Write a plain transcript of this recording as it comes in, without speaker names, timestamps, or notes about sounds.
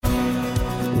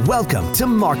Welcome to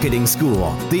Marketing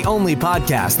School, the only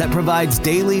podcast that provides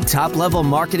daily top-level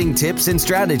marketing tips and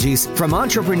strategies from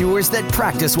entrepreneurs that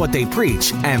practice what they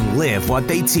preach and live what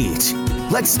they teach.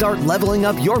 Let's start leveling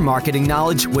up your marketing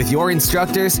knowledge with your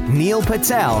instructors, Neil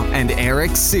Patel and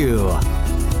Eric Siu.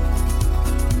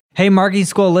 Hey, Marketing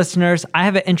School listeners, I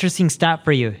have an interesting stat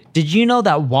for you. Did you know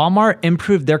that Walmart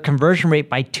improved their conversion rate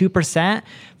by 2%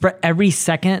 for every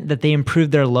second that they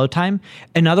improved their load time?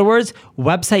 In other words,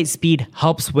 website speed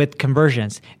helps with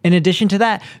conversions. In addition to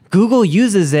that, Google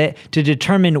uses it to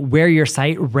determine where your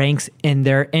site ranks in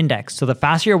their index. So the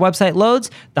faster your website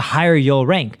loads, the higher you'll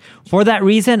rank. For that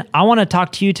reason, I want to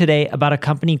talk to you today about a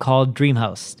company called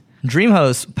DreamHost.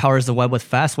 DreamHost powers the web with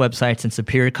fast websites and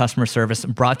superior customer service,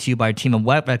 brought to you by a team of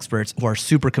web experts who are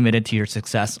super committed to your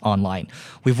success online.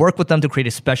 We've worked with them to create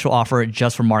a special offer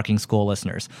just for Marketing School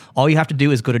listeners. All you have to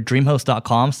do is go to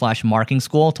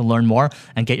dreamhost.com/marketing-school to learn more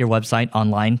and get your website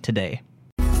online today.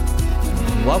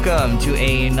 Welcome to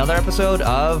another episode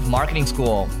of Marketing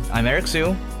School. I'm Eric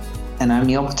Siu. And I'm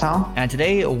Neil Patel. And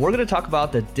today we're going to talk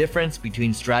about the difference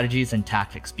between strategies and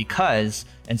tactics because,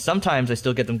 and sometimes I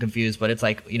still get them confused, but it's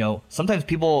like, sometimes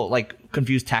people like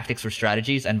confuse tactics for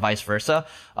strategies and vice versa.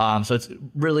 So it's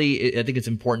really, I think it's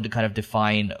important to kind of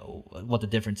define what the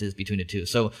difference is between the two.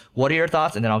 So what are your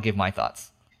thoughts? And then I'll give my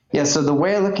thoughts. Yeah, so the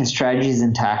way I look at strategies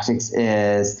and tactics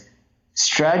is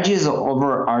strategies are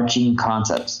overarching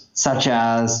concepts, such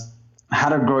as how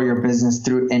to grow your business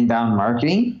through inbound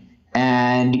marketing.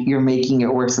 And you're making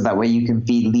it work so that way you can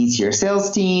feed leads to your sales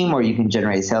team or you can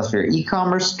generate sales for your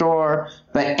e-commerce store.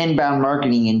 But inbound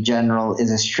marketing in general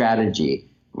is a strategy,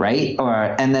 right?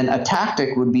 And then a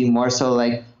tactic would be more so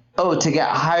like, to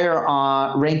get higher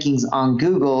rankings on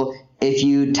Google, if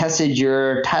you tested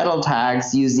your title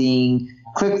tags using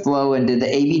ClickFlow and did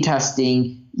the A/B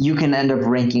testing, you can end up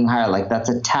ranking higher. Like that's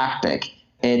a tactic.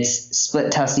 It's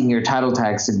split testing your title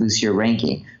tags to boost your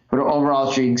ranking. But an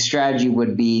overall strategy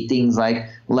would be things like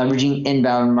leveraging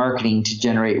inbound marketing to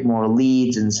generate more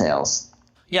leads and sales.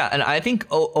 Yeah, and I think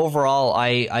overall I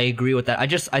agree with that. I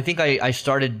think I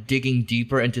started digging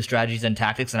deeper into strategies and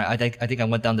tactics, and I think I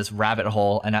went down this rabbit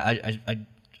hole, and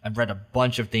I've read a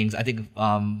bunch of things. I think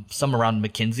some around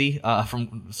McKinsey,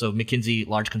 McKinsey,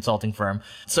 large consulting firm.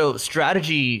 So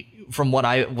strategy, from what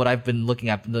I've been looking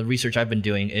at, the research I've been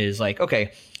doing is like,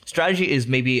 okay, strategy is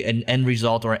maybe an end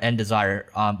result or an end desire.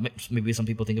 Maybe some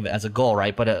people think of it as a goal,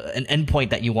 right? But an end point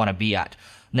that you want to be at.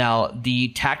 Now, the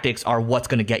tactics are what's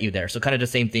going to get you there. So kind of the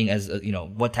same thing as,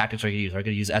 what tactics are you going to use? Are you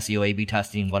going to use SEO, A/B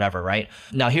testing, whatever, right?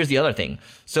 Now, here's the other thing.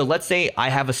 So let's say I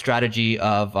have a strategy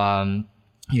of,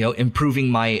 improving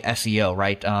my SEO,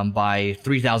 right? By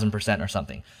 3,000% or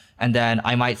something. And then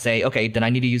I might say, okay, then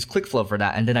I need to use ClickFlow for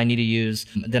that. And then I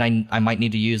might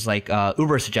need to use like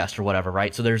Ubersuggest or whatever,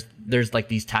 right? So there's like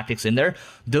these tactics in there.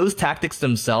 Those tactics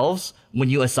themselves, when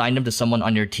you assign them to someone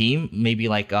on your team, maybe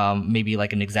like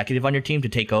an executive on your team to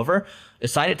take over,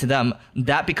 assign it to them,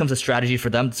 that becomes a strategy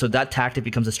for them. So that tactic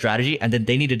becomes a strategy, and then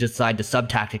they need to decide the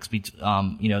sub-tactics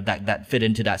that fit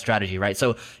into that strategy, right?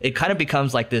 So it kind of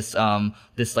becomes like this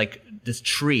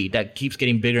tree that keeps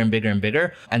getting bigger and bigger and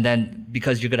bigger. And then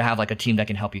because you're going to have like a team that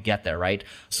can help you get there, right?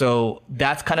 So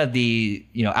that's kind of the,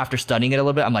 after studying it a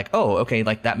little bit, I'm like, oh, okay,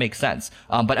 like that makes sense.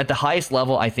 But at the highest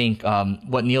level, I think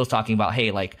what Neil's talking about, hey,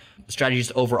 like strategy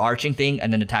is overarching thing,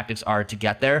 and then the tactics are to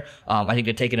get there. I think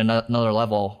to take it another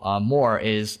level more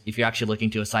is if you're actually looking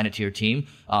to assign it to your team,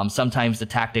 sometimes the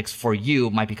tactics for you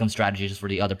might become strategies for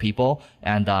the other people,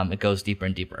 and it goes deeper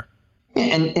and deeper.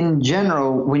 And in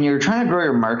general, when you're trying to grow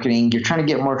your marketing, you're trying to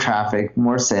get more traffic,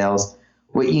 more sales.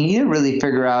 What you need to really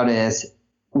figure out is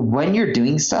when you're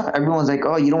doing stuff, everyone's like,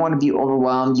 oh, you don't want to be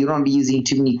overwhelmed. You don't want to be using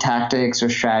too many tactics or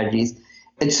strategies.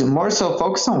 It's more so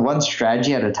focus on one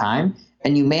strategy at a time.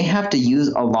 And you may have to use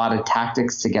a lot of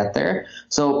tactics to get there.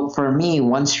 So for me,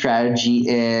 one strategy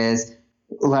is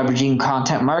leveraging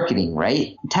content marketing,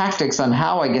 right? Tactics on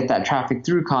how I get that traffic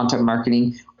through content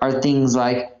marketing are things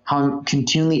like how I'm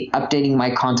continually updating my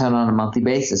content on a monthly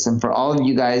basis. And for all of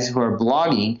you guys who are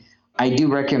blogging, I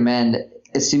do recommend,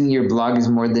 assuming your blog is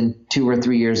more than 2 or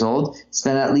 3 years old,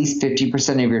 spend at least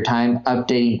 50% of your time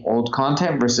updating old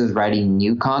content versus writing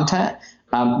new content.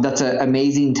 That's an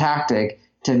amazing tactic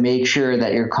to make sure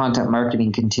that your content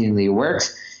marketing continually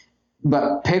works.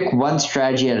 But pick one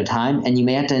strategy at a time, and you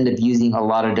may have to end up using a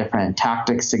lot of different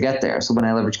tactics to get there. So when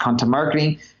I leverage content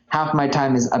marketing, half my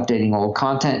time is updating old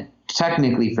content.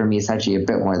 Technically, for me, it's actually a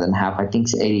bit more than half. I think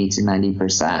it's 80 to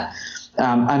 90%.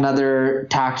 Another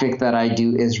tactic that I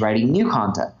do is writing new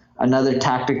content. Another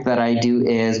tactic that I do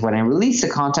is when I release the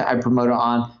content, I promote it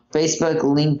on Facebook,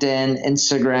 LinkedIn,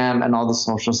 Instagram, and all the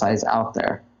social sites out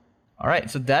there. All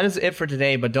right, so that is it for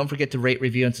today, but don't forget to rate,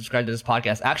 review, and subscribe to this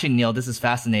podcast. Actually, Neil, this is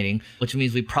fascinating, which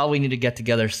means we probably need to get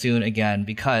together soon again,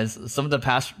 because some of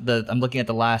I'm looking at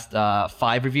the last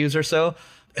 5 reviews or so,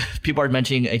 people are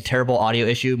mentioning a terrible audio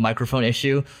issue, microphone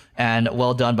issue, and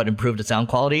well done, but improved the sound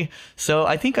quality. So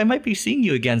I think I might be seeing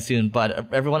you again soon,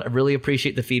 but everyone, I really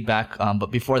appreciate the feedback. But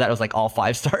before that, it was like all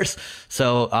 5 stars.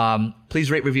 So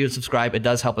please rate, review, and subscribe. It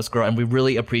does help us grow, and we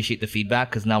really appreciate the feedback,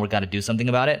 because now we've got to do something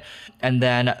about it. And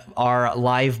then our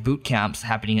live boot camps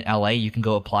happening in LA, you can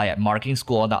go apply at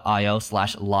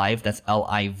marketingschool.io/live. That's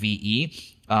LIVE.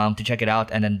 To check it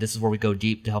out. And then this is where we go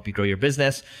deep to help you grow your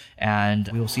business. And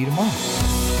we will see you tomorrow.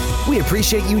 We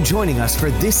appreciate you joining us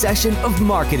for this session of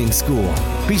Marketing School.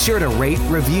 Be sure to rate,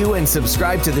 review, and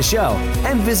subscribe to the show,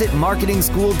 and visit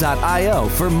marketingschool.io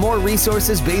for more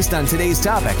resources based on today's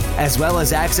topic, as well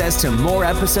as access to more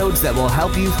episodes that will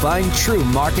help you find true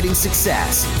marketing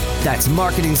success. That's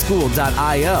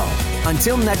marketingschool.io.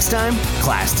 Until next time,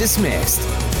 class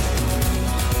dismissed.